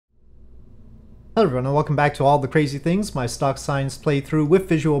Hello everyone and welcome back to All the Crazy Things, my stock science playthrough with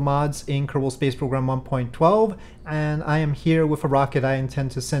visual mods in Kerbal Space Program 1.12, and I am here with a rocket I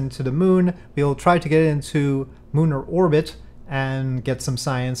intend to send to the moon. We'll try to get into lunar orbit and get some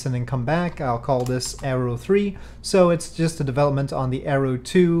science and then come back. I'll call this Arrow 3. So it's just a development on the Arrow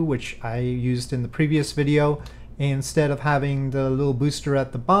 2, which I used in the previous video. Instead of having the little booster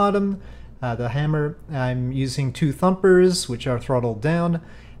at the bottom, the hammer, I'm using two thumpers, which are throttled down.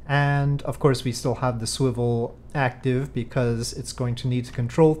 And of course we still have the swivel active because it's going to need to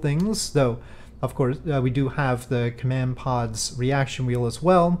control things, though of course we do have the command pod's reaction wheel as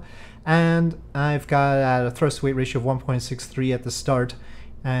well. And I've got at a thrust weight ratio of 1.63 at the start,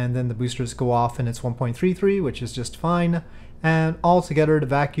 and then the boosters go off and it's 1.33, which is just fine. And altogether the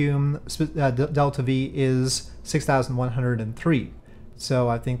vacuum delta V is 6,103. So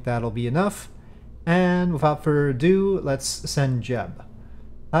I think that'll be enough. And without further ado, let's send Jeb.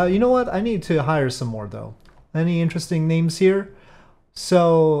 You know what? I need to hire some more though. Any interesting names here?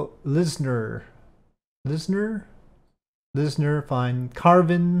 So, Lisner, fine.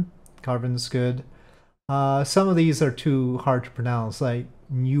 Carvin's good. Some of these are too hard to pronounce, like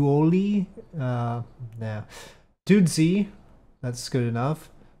Nuoli, nah. Dudesy, that's good enough.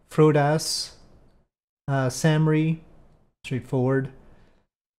 Frodas, Samri, straightforward.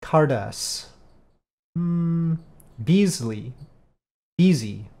 Cardas, Beasley.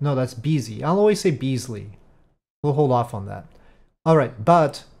 Beezy. No, that's Beezy. I'll always say Beasley. We'll hold off on that. Alright,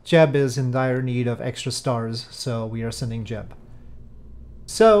 but Jeb is in dire need of extra stars, so we are sending Jeb.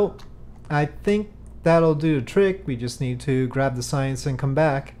 So, I think that'll do the trick. We just need to grab the science and come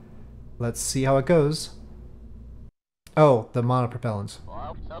back. Let's see how it goes. Oh, the monopropellant.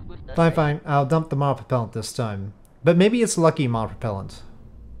 Fine. I'll dump the monopropellant this time. But maybe it's lucky monopropellant.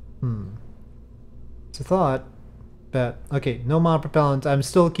 It's a thought. But, okay, no monopropellant. I'm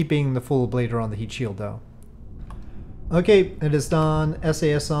still keeping the full ablator on the heat shield though. Okay, it is done.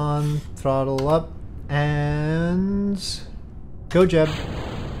 SAS on, throttle up, and go Jeb.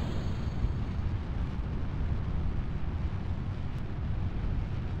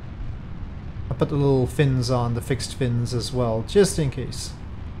 I'll put the little fins on, the fixed fins as well, just in case.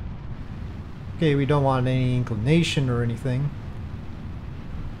 Okay, we don't want any inclination or anything.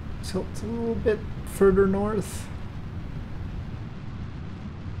 Tilt a little bit further north.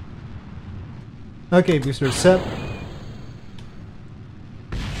 Okay, boosters set.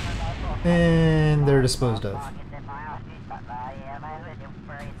 And they're disposed of.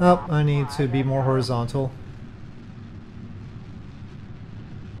 Oh, I need to be more horizontal.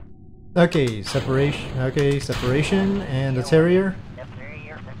 Okay, separation. Okay, separation and a terrier.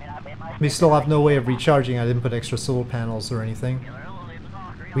 We still have no way of recharging. I didn't put extra solar panels or anything.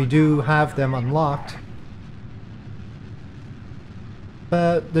 We do have them unlocked.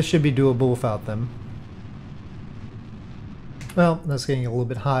 But this should be doable without them. Well, that's getting a little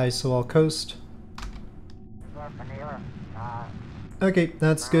bit high, so I'll coast. Okay,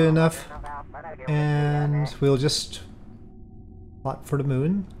 that's good enough. And we'll just plot for the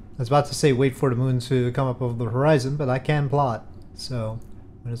moon. I was about to say wait for the moon to come up over the horizon, but I can plot, so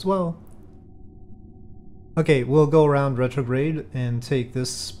might as well. Okay, we'll go around retrograde and take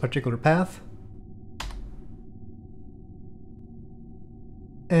this particular path.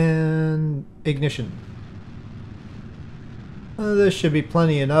 And ignition. This should be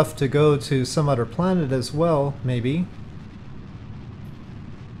plenty enough to go to some other planet as well, maybe.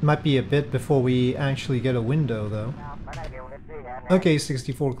 Might be a bit before we actually get a window, though. Okay,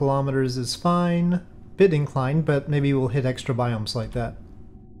 64 kilometers is fine. Bit inclined, but maybe we'll hit extra biomes like that.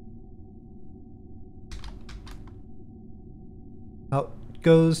 Out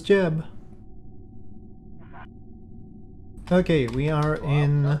goes Jeb. Okay, we are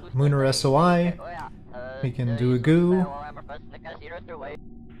in Lunar SOI. We can do a goo.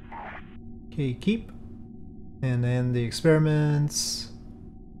 Okay, keep. And then the experiments.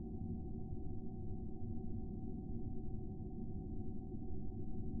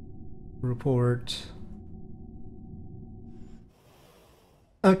 Report.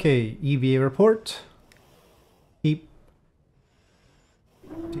 Okay, EVA report. Keep.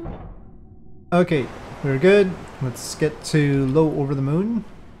 Okay, we're good. Let's get to low over the moon.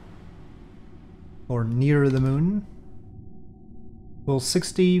 Or near the moon. Will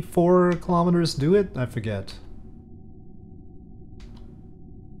 64 kilometers do it? I forget.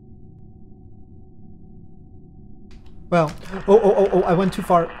 Well, oh, I went too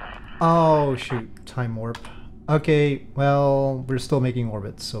far. Oh, shoot. Time warp. Okay, well, we're still making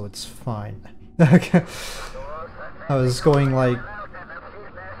orbits, so it's fine. Okay. I was going like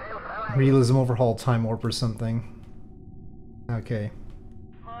realism overhaul time warp or something. Okay.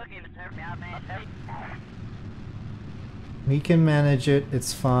 We can manage it,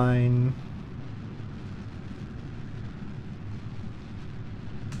 it's fine.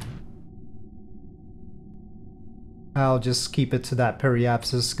 I'll just keep it to that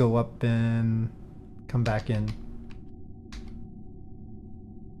periapsis, go up and come back in.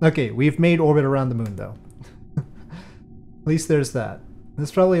 Okay, we've made orbit around the moon though. At least there's that.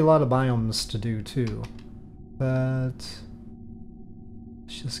 There's probably a lot of biomes to do too. But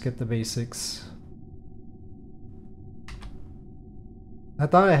let's just get the basics. I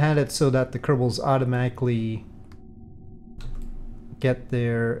thought I had it so that the Kerbals automatically get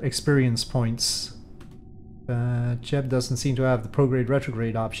their experience points. But Jeb doesn't seem to have the prograde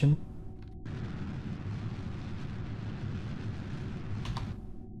retrograde option.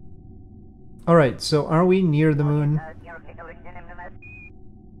 Alright, so are we near the moon?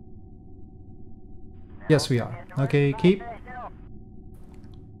 Yes, we are. Okay, keep.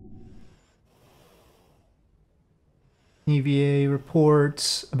 EVA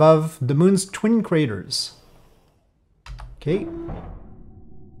reports above the moon's twin craters. Okay.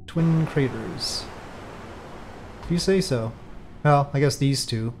 Twin craters. If you say so. Well, I guess these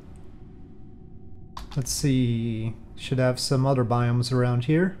two. Let's see. Should have some other biomes around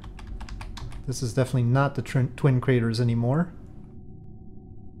here. This is definitely not the twin craters anymore.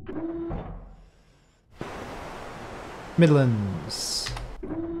 Midlands.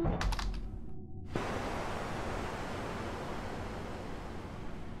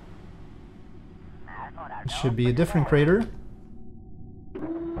 It should be a different crater.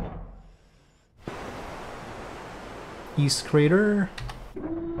 East crater.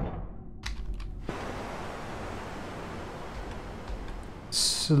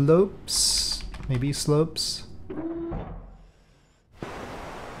 Slopes. Maybe slopes.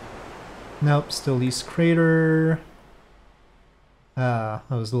 Nope, still east crater. Ah,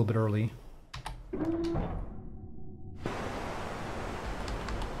 that was a little bit early.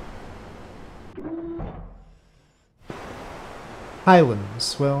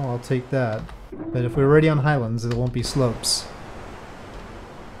 Highlands. Well, I'll take that. But if we're already on highlands, it won't be slopes.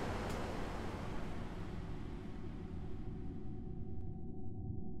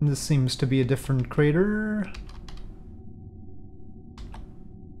 This seems to be a different crater.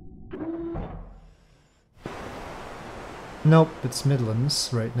 Nope, it's Midlands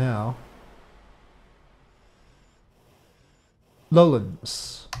right now.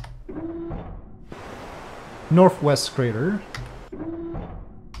 Lowlands. Northwest crater.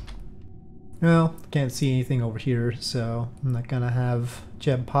 Well, can't see anything over here, so I'm not gonna have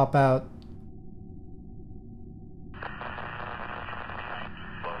Jeb pop out.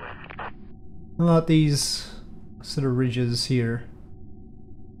 How about these sort of ridges here?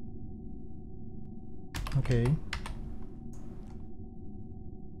 Okay.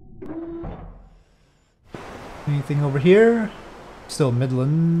 Anything over here? Still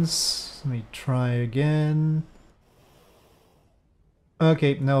Midlands. Let me try again.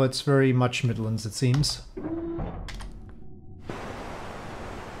 Okay, no, it's very much Midlands, it seems.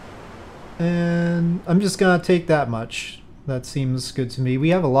 And I'm just gonna take that much. That seems good to me. We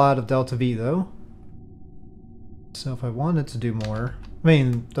have a lot of Delta V, though. So if I wanted to do more... I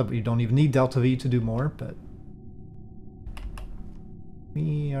mean, you don't even need Delta V to do more, but...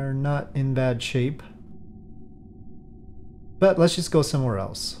 we are not in bad shape. But let's just go somewhere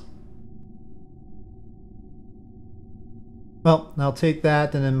else. Well, I'll take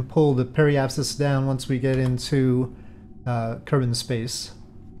that and then pull the periapsis down once we get into Kerbal space.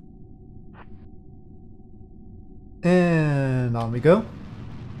 And on we go.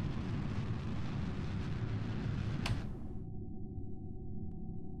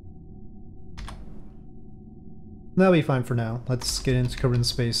 That'll be fine for now. Let's get into Kerbal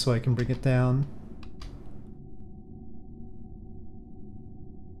space so I can bring it down.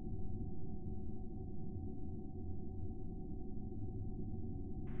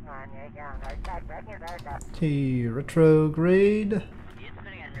 T retrograde.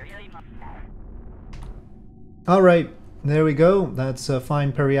 Alright, there we go. That's a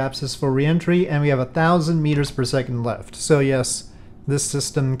fine periapsis for re-entry, and we have 1,000 meters per second left. So yes, this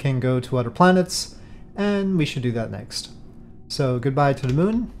system can go to other planets, and we should do that next. So goodbye to the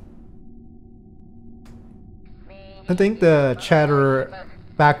moon. I think the chatter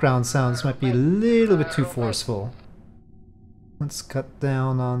background sounds might be a little bit too forceful. Let's cut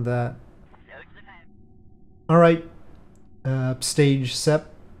down on that. Alright, stage set.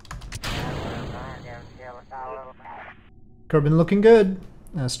 Kerbal looking good.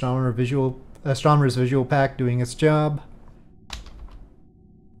 Astronomer's visual pack doing its job.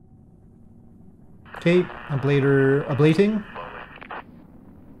 Okay, ablating.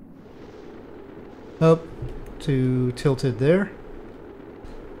 Up to tilted there.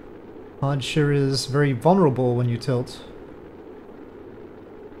 Mod sure is very vulnerable when you tilt.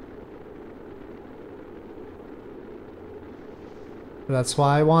 That's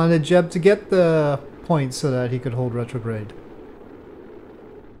why I wanted Jeb to get the point so that he could hold retrograde.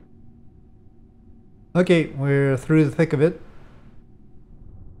 Okay, we're through the thick of it.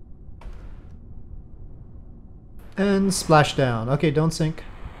 And splash down. Okay, don't sink.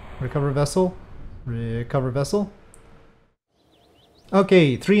 Recover vessel. Recover vessel.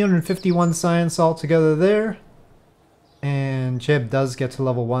 Okay, 351 science altogether there. And Jeb does get to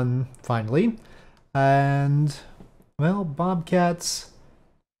level 1 finally. And, well, Bobcats.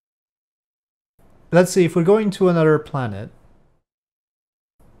 Let's see, if we're going to another planet,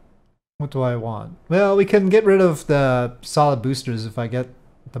 what do I want? Well, we can get rid of the solid boosters if I get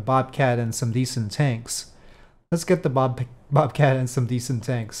the Bobcat and some decent tanks. Let's get the Bobcat and some decent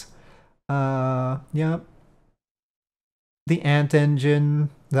tanks. Yeah. The Ant engine,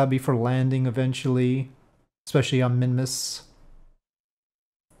 that'll be for landing eventually, especially on Minmus.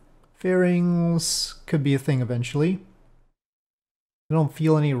 Fairings could be a thing eventually. I don't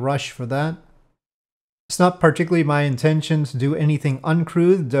feel any rush for that. It's not particularly my intention to do anything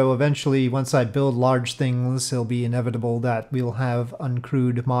uncrewed, though eventually once I build large things, it'll be inevitable that we'll have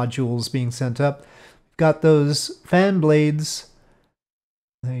uncrewed modules being sent up. Got those fan blades.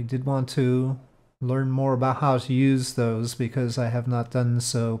 I did want to learn more about how to use those because I have not done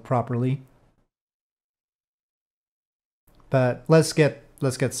so properly. But let's get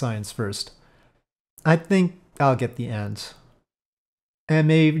science first. I think I'll get the ant. And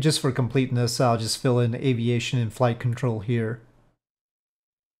maybe just for completeness, I'll just fill in aviation and flight control here.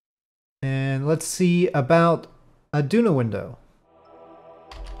 And let's see about a Duna window.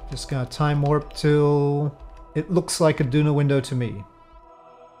 Just gonna time warp till it looks like a Duna window to me.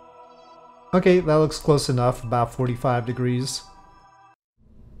 Okay, that looks close enough, about 45 degrees.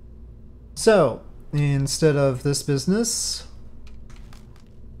 So, instead of this business,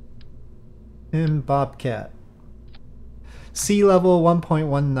 in Bobcat. Sea level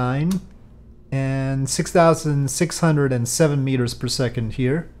 1.19 and 6,607 meters per second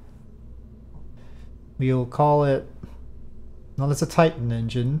here. We'll call it, well, it's a Titan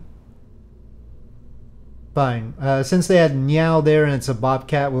engine. Fine. Since they had Niao there and it's a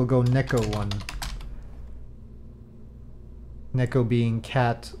Bobcat, we'll go Neko 1. Neko being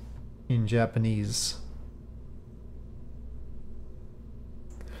cat in Japanese.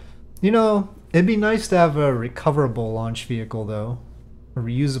 You know, it'd be nice to have a recoverable launch vehicle though. A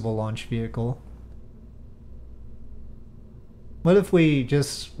reusable launch vehicle. What if we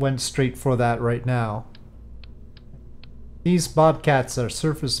just went straight for that right now? These Bobcats are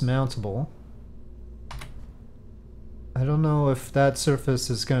surface mountable. I don't know if that surface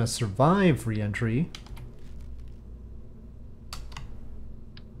is going to survive re-entry.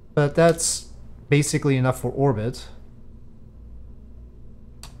 But that's basically enough for orbit.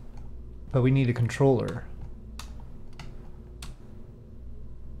 But we need a controller.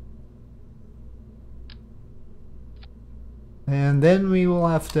 And then we will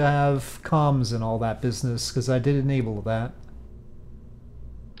have to have comms and all that business, because I did enable that.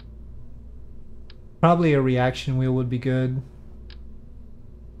 Probably a reaction wheel would be good.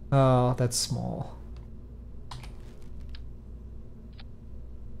 Oh, that's small.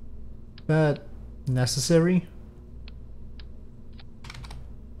 But necessary?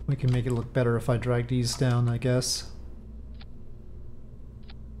 We can make it look better if I drag these down, I guess.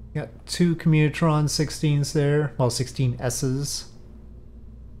 Got two Commutron 16s there. Well, 16Ss.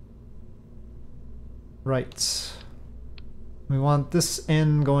 Right. We want this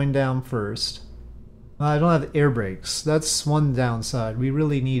end going down first. I don't have air brakes. That's one downside. We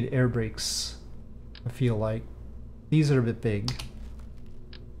really need air brakes, I feel like. These are a bit big.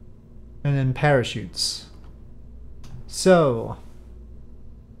 And then parachutes. So,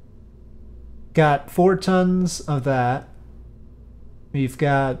 got 4 tons of that. We've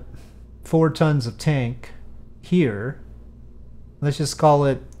got 4 tons of tank here. Let's just call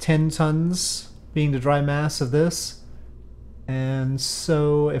it 10 tons being the dry mass of this. And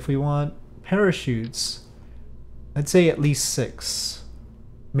so if we want parachutes, I'd say at least 6,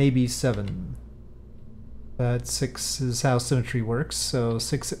 maybe 7. But 6 is how symmetry works, so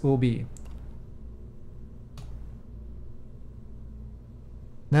 6 it will be.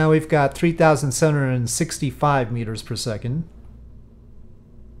 Now we've got 3,765 meters per second.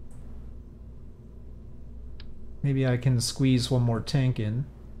 Maybe I can squeeze one more tank in.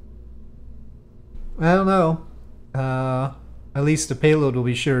 I don't know. At least the payload will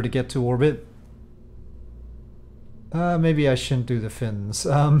be sure to get to orbit. Maybe I shouldn't do the fins.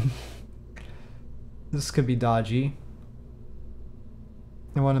 This could be dodgy.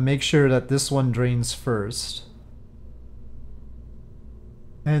 I want to make sure that this one drains first.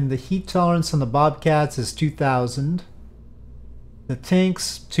 And the heat tolerance on the Bobcats is 2000. The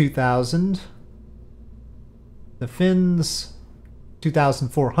tanks, 2000. The fins,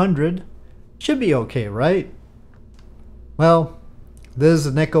 2400. Should be okay, right? Well, this is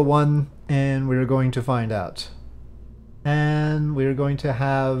an Echo 1, and we're going to find out. And we're going to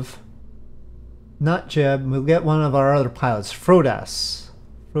have... not Jeb, we'll get one of our other pilots, Frodas.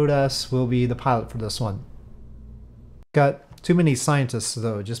 Frodas will be the pilot for this one. Got too many scientists,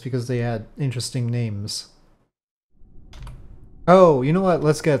 though, just because they had interesting names. Oh, you know what?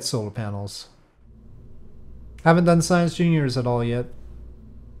 Let's get solar panels. Haven't done Science Juniors at all yet.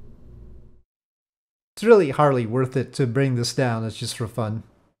 It's really hardly worth it to bring this down. It's just for fun.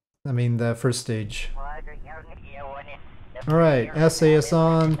 I mean, the first stage. Alright, SAS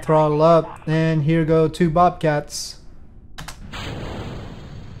on, throttle up, and here go 2 Bobcats.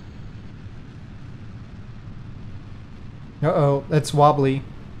 Uh-oh, it's wobbly.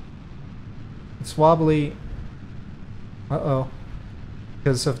 It's wobbly. Uh-oh.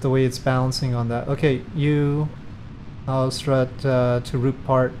 Because of the way it's balancing on that. Okay, you... I'll strut to root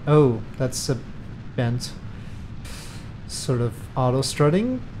part. Oh, that's a bent. Sort of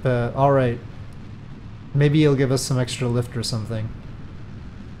auto-strutting, but alright. Maybe he'll give us some extra lift or something.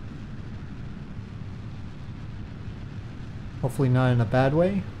 Hopefully not in a bad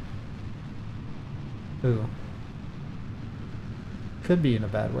way. Ooh. Could be in a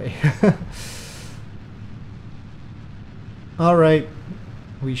bad way. Alright.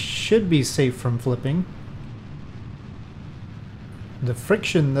 We should be safe from flipping. The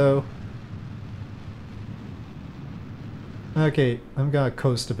friction, though... Okay, I'm gonna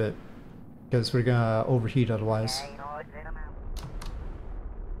coast a bit. Because we're gonna overheat otherwise.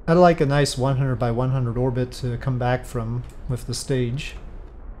 I'd like a nice 100 by 100 orbit to come back from with the stage.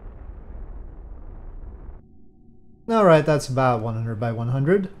 Alright, that's about 100 by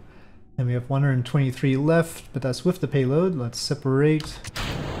 100. And we have 123 left, but that's with the payload. Let's separate.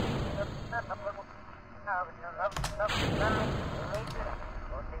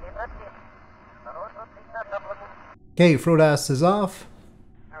 Okay, Frodas is off.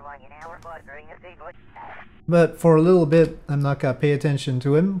 But for a little bit, I'm not going to pay attention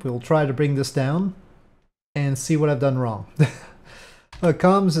to him. We'll try to bring this down and see what I've done wrong.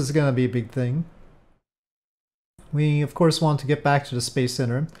 Comms is going to be a big thing. We, of course, want to get back to the Space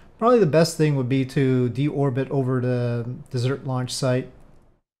Center. Probably the best thing would be to deorbit over the desert launch site.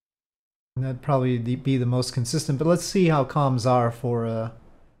 And that'd probably be the most consistent. But let's see how comms are for a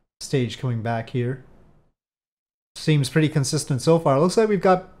stage coming back here. Seems pretty consistent so far. Looks like we've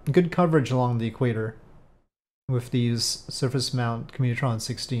got good coverage along the equator with these surface mount Commutron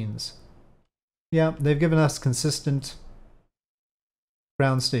 16s. Yeah, they've given us consistent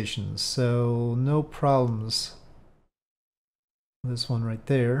ground stations, so no problems. This one right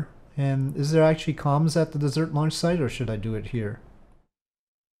there. And is there actually comms at the desert launch site, or should I do it here?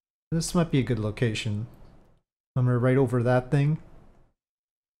 This might be a good location. I'm right over that thing.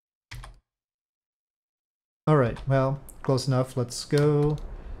 Alright, well, close enough. Let's go.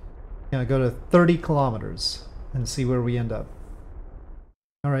 Gonna go to 30 kilometers and see where we end up.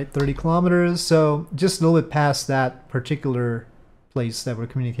 Alright, 30 kilometers, so just a little bit past that particular place that we're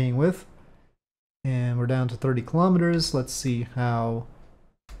communicating with. And we're down to 30 kilometers. Let's see how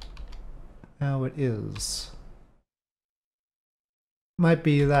it is. Might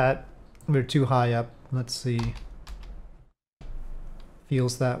be that we're too high up. Let's see.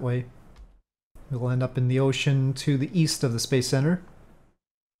 Feels that way. We'll end up in the ocean to the east of the Space Center.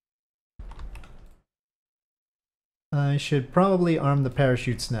 I should probably arm the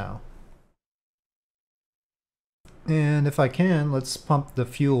parachutes now. And if I can, let's pump the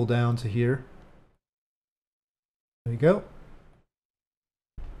fuel down to here. There we go.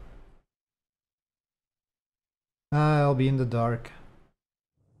 I'll be in the dark.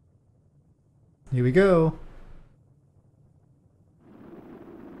 Here we go.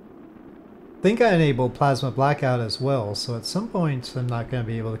 I think I enabled plasma blackout as well, so at some point I'm not going to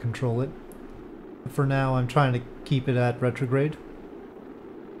be able to control it. But for now, I'm trying to keep it at retrograde.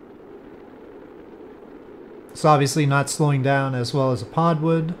 It's obviously not slowing down as well as a pod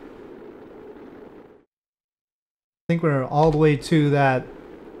would. I think we're all the way to that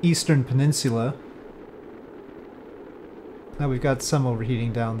eastern peninsula. Now we've got some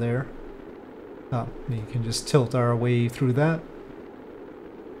overheating down there. Oh, you can just tilt our way through that.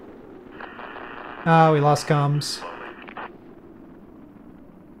 Ah, we lost comms.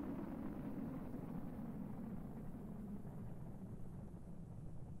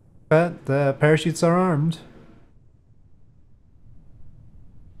 But the parachutes are armed.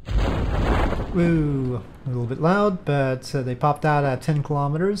 Woo! A little bit loud, but they popped out at 10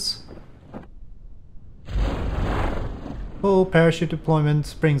 kilometers. Full parachute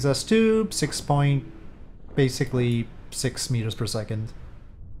deployment brings us to basically 6 meters per second.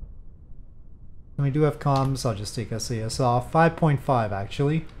 And we do have comms, I'll just take SAS off. 5.5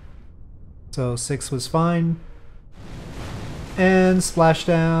 actually. So 6 was fine. And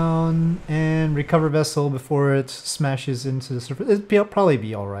splashdown and recover vessel before it smashes into the surface. It'll probably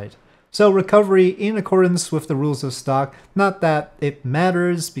be alright. So recovery in accordance with the rules of stock. Not that it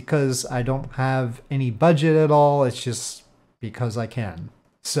matters because I don't have any budget at all. It's just because I can.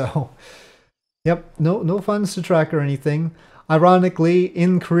 So, yep, no funds to track or anything. Ironically,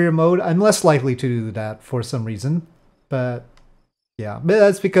 in career mode, I'm less likely to do that for some reason. But yeah, but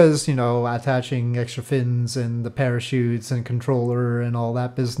that's because, you know, attaching extra fins and the parachutes and controller and all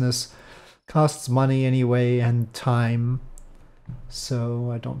that business costs money anyway and time. So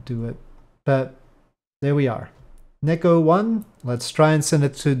I don't do it. But there we are. Neko 1, let's try and send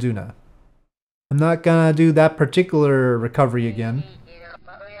it to Duna. I'm not gonna do that particular recovery again.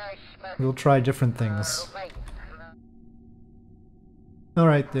 We'll try different things.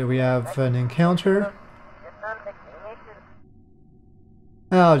 Alright, there we have an encounter.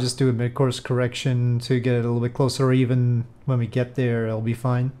 I'll just do a mid-course correction to get it a little bit closer, or even when we get there, it'll be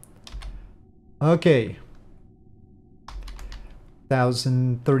fine. Okay.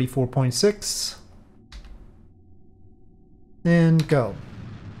 1034.6. And go.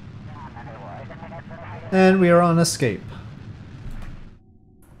 And we are on escape.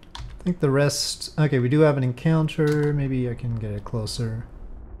 I think the rest... Okay, we do have an encounter. Maybe I can get it closer.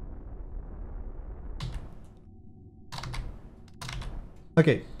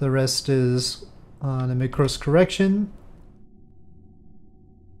 Okay, the rest is on a mid-course correction.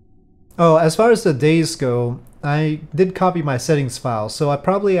 Oh, as far as the days go, I did copy my settings file, so I've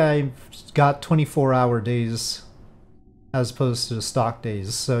got 24-hour days as opposed to the stock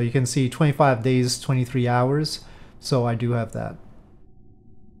days. So you can see 25 days, 23 hours. So I do have that.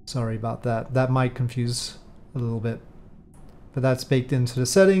 Sorry about that. That might confuse a little bit. But that's baked into the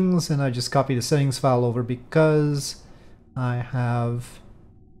settings, and I just copied the settings file over because I have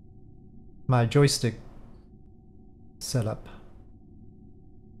my joystick set up.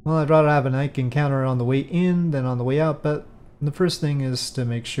 Well, I'd rather have an Ike encounter on the way in than on the way out, but the first thing is to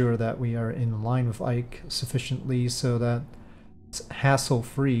make sure that we are in line with Ike sufficiently so that it's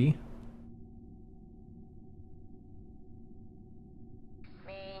hassle-free.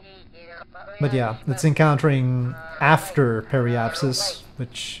 But yeah, it's encountering after periapsis,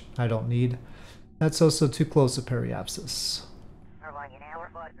 which I don't need. That's also too close to periapsis.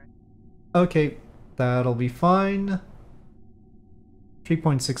 Okay, that'll be fine.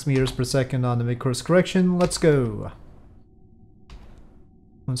 3.6 meters per second on the mid-course correction. Let's go.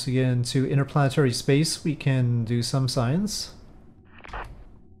 Once we get into interplanetary space, we can do some science.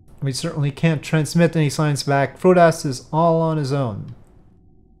 We certainly can't transmit any science back. Frodas is all on his own.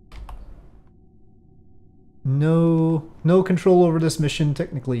 No control over this mission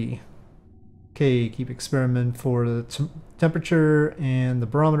technically. Okay, keep experiment for the temperature and the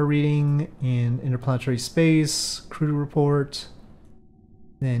barometer reading in interplanetary space. Crew report.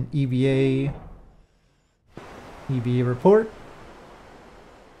 Then EVA. EVA report.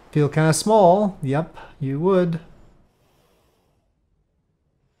 Feel kind of small. Yep, you would.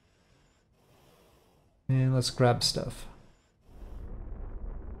 And let's grab stuff.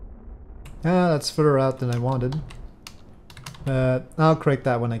 Ah, that's further out than I wanted. But I'll correct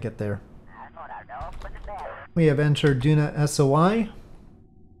that when I get there. We have entered Duna SOI.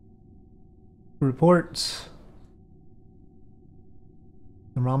 Report.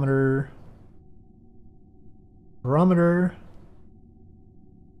 Thermometer. Barometer.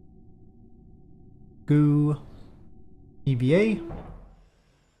 Goo. EVA.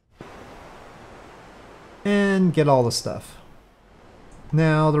 And get all the stuff.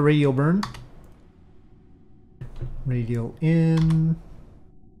 Now the radial burn. Radial in.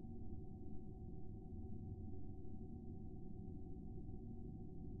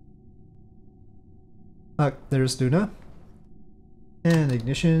 There's Duna. And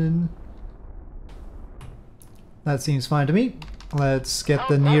ignition. That seems fine to me. Let's get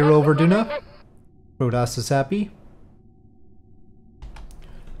the near over Duna. Rodas is happy.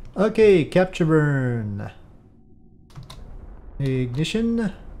 Okay, capture burn.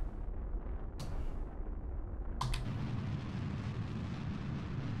 Ignition.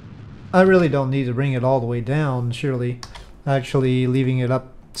 I really don't need to bring it all the way down, surely. Actually, leaving it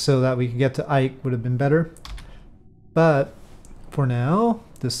up so that we could get to Ike would have been better. But for now,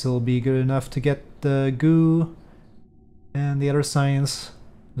 this will be good enough to get the goo and the other science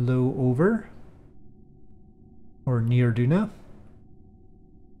low over or near Duna.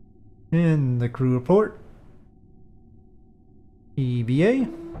 And the crew report.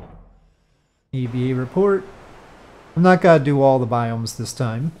 EBA. EBA report. I'm not gonna do all the biomes this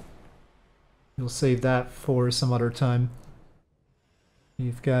time. We'll save that for some other time.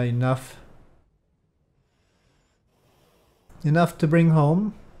 We've got enough to bring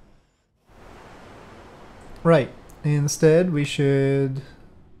home. Right. Instead, we should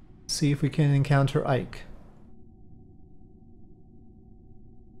see if we can encounter Ike.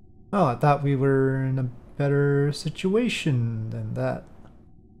 Oh, I thought we were in a better situation than that.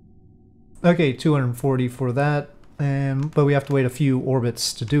 Okay, 240 for that, but we have to wait a few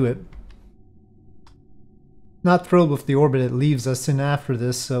orbits to do it. Not thrilled with the orbit it leaves us in after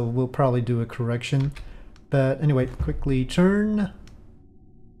this, so we'll probably do a correction. But anyway, quickly turn.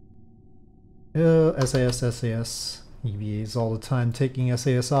 SAS. EVAs all the time, taking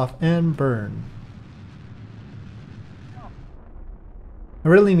SAS off and burn. I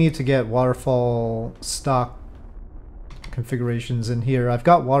really need to get waterfall stock configurations in here. I've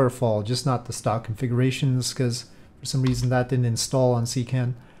got waterfall, just not the stock configurations, because for some reason that didn't install on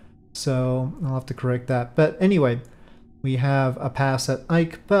CCAN. So I'll have to correct that. But anyway, we have a pass at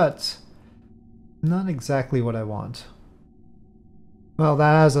Ike, but not exactly what I want. Well,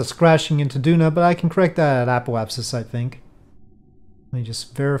 that has us crashing into Duna, but I can correct that at Apoapsis, I think. Let me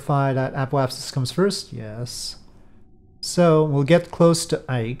just verify that Apoapsis comes first. Yes. So we'll get close to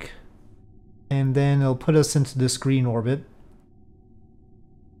Ike, and then it'll put us into this green orbit.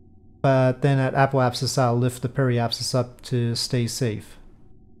 But then at Apoapsis, I'll lift the periapsis up to stay safe.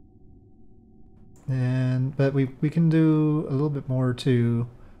 But we can do a little bit more to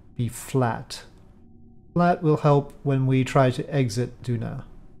be flat. Flat will help when we try to exit Duna,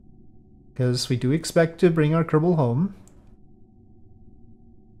 because we do expect to bring our Kerbal home.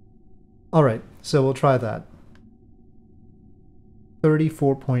 Alright, so we'll try that.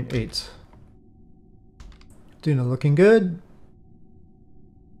 34.8. Duna looking good.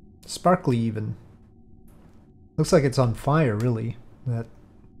 Sparkly even. Looks like it's on fire, really. That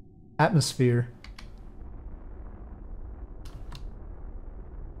atmosphere.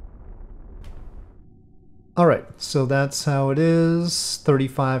 Alright, so that's how it is.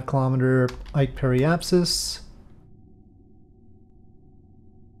 35 kilometer Ike periapsis.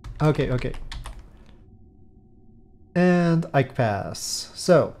 Okay. And Ike pass.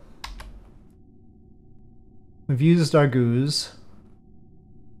 So, we've used our goos.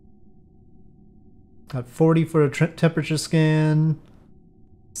 Got 40 for a temperature scan,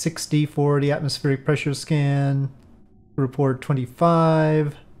 60 for the atmospheric pressure scan, report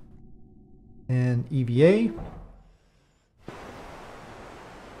 25, and EVA.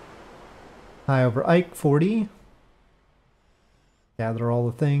 High over Ike 40. Gather all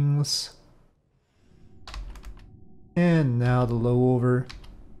the things. And now the low over.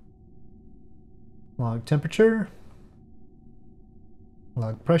 Log temperature.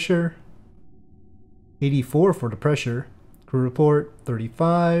 Log pressure. 84 for the pressure. Crew report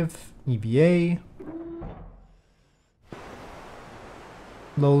 35. EVA.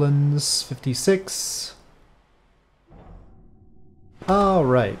 Lowlands 56.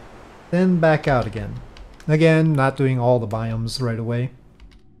 Alright. Then back out again. Again, not doing all the biomes right away.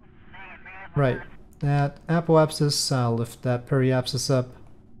 Right. At Apoapsis, I'll lift that periapsis up.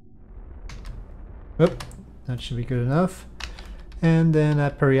 Oop, that should be good enough. And then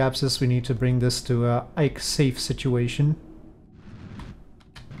at periapsis, we need to bring this to a Ike safe situation.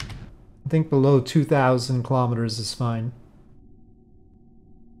 I think below 2,000 kilometers is fine.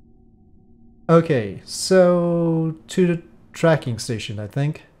 Okay, so to the tracking station, I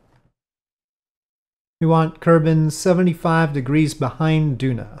think. We want Kerbin 75 degrees behind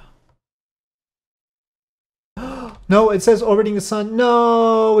Duna. No, it says orbiting the sun.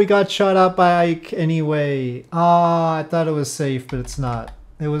 No, we got shot out by Ike anyway. Ah, I thought it was safe, but it's not.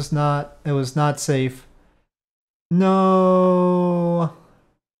 It was not. It was not safe. No.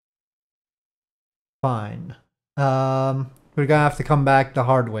 Fine. We're gonna have to come back the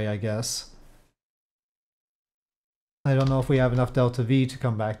hard way, I guess. I don't know if we have enough delta V to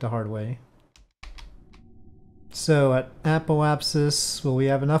come back the hard way. So at Apoapsis, will we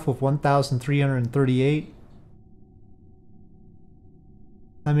have enough with 1,338?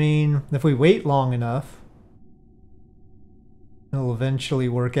 I mean, if we wait long enough, it'll eventually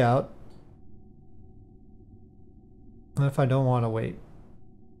work out. What if I don't want to wait?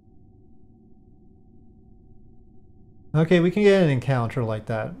 Okay, we can get an encounter like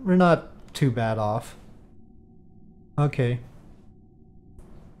that. We're not too bad off. Okay.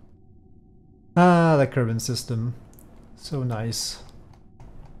 Ah, the Kerbal system. So nice.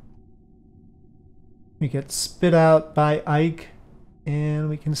 We get spit out by Ike, and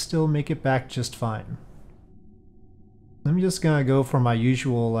we can still make it back just fine. I'm just gonna go for my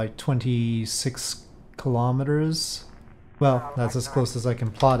usual, like, 26 kilometers. Well, that's as close as I can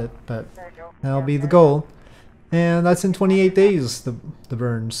plot it, but that'll be the goal. And that's in 28 days, the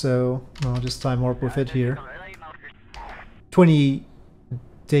burn, so I'll just time warp with it here. 20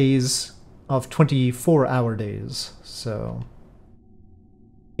 days of 24-hour days, so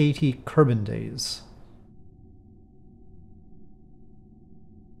 80 Kerbal days.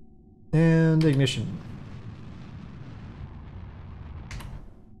 And ignition.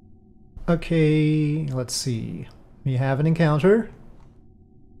 Okay, let's see. We have an encounter.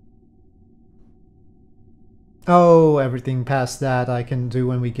 Oh, everything past that I can do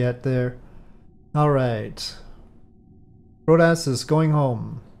when we get there. Alright. Rodas is going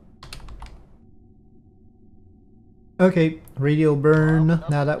home. Okay, radial burn.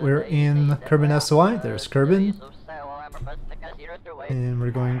 Now that we're in Kerbal SOI, there's Kerbal. And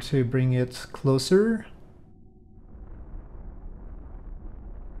we're going to bring it closer.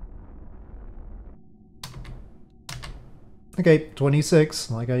 Okay,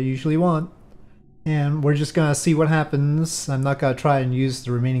 26, like I usually want. And we're just gonna see what happens. I'm not gonna try and use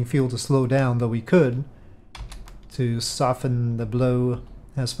the remaining fuel to slow down, though we could, to soften the blow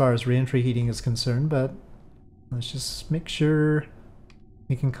as far as re-entry heating is concerned, but let's just make sure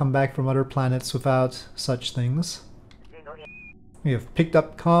we can come back from other planets without such things. We have picked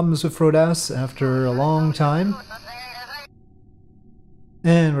up comms with Rodas after a long time.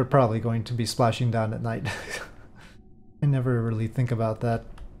 And we're probably going to be splashing down at night. I never really think about that.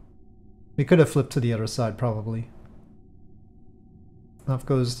 We could have flipped to the other side, probably. Off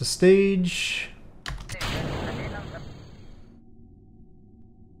goes the stage. I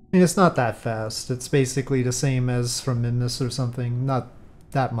mean, it's not that fast. It's basically the same as from Mimnus or something. Not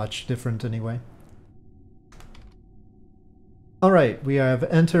that much different, anyway. Alright, we have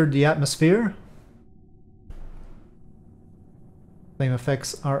entered the atmosphere. Flame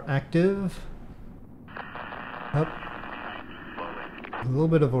effects are active. Up. A little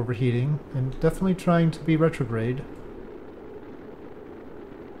bit of overheating, and definitely trying to be retrograde.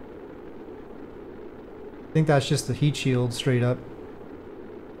 I think that's just the heat shield straight up.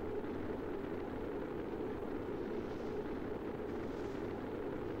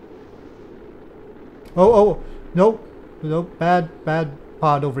 Oh, nope. Nope, bad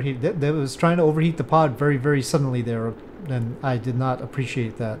pod overheat. That was trying to overheat the pod very suddenly there, and I did not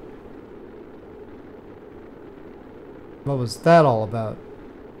appreciate that. What was that all about?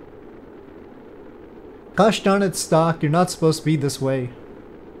 Gosh darn it, stock, you're not supposed to be this way.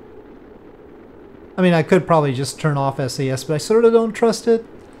 I mean, I could probably just turn off SAS, but I sort of don't trust it.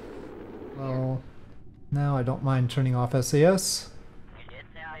 Well, now I don't mind turning off SAS.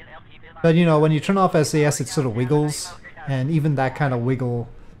 But you know, when you turn off SAS, it sort of wiggles, and even that kind of wiggle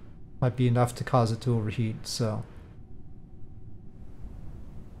might be enough to cause it to overheat, so.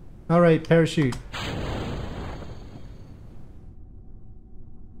 Alright, parachute.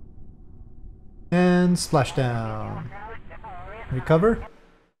 And splashdown. Recover.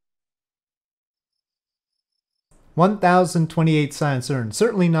 1,028 science earned.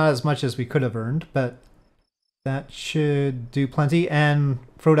 Certainly not as much as we could have earned, but that should do plenty. And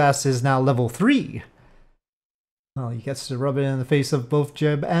Rodas is now level 3. Well, he gets to rub it in the face of both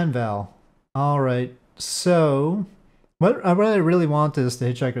Jeb and Val. Alright, so what I really want is the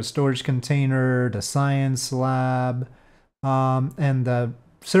Hitchhiker storage container, the science lab, and the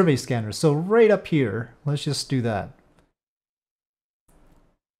survey scanner. So right up here, let's just do that.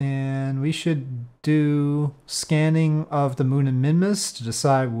 And we should do scanning of the moon and Minmus to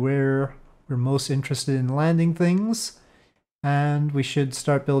decide where we're most interested in landing things. And we should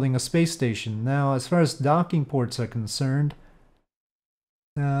start building a space station. Now, as far as docking ports are concerned,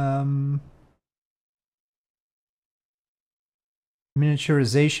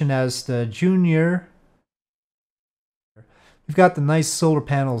 miniaturization as the junior. We've got the nice solar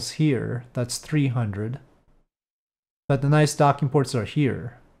panels here. That's 300. But the nice docking ports are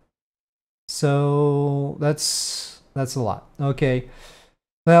here. So that's a lot. Okay.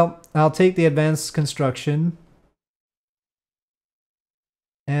 Well, I'll take the advanced construction.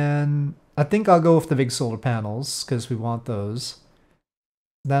 And I think I'll go with the big solar panels, because we want those.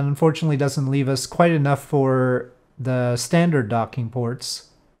 That unfortunately doesn't leave us quite enough for the standard docking ports.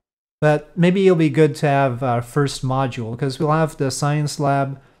 But maybe it'll be good to have our first module, because we'll have the science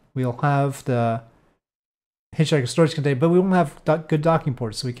lab, we'll have the Hitchhiker storage container, but we won't have good docking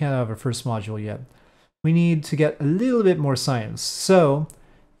ports, so we can't have our first module yet. We need to get a little bit more science. So,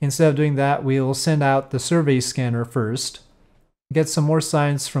 Instead of doing that, we'll send out the survey scanner first, get some more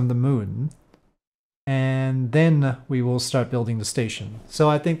science from the moon, and then we will start building the station. So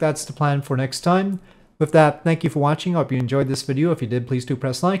I think that's the plan for next time. With that, thank you for watching. I hope you enjoyed this video. If you did, please do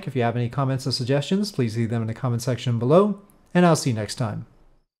press like. If you have any comments or suggestions, please leave them in the comment section below, and I'll see you next time.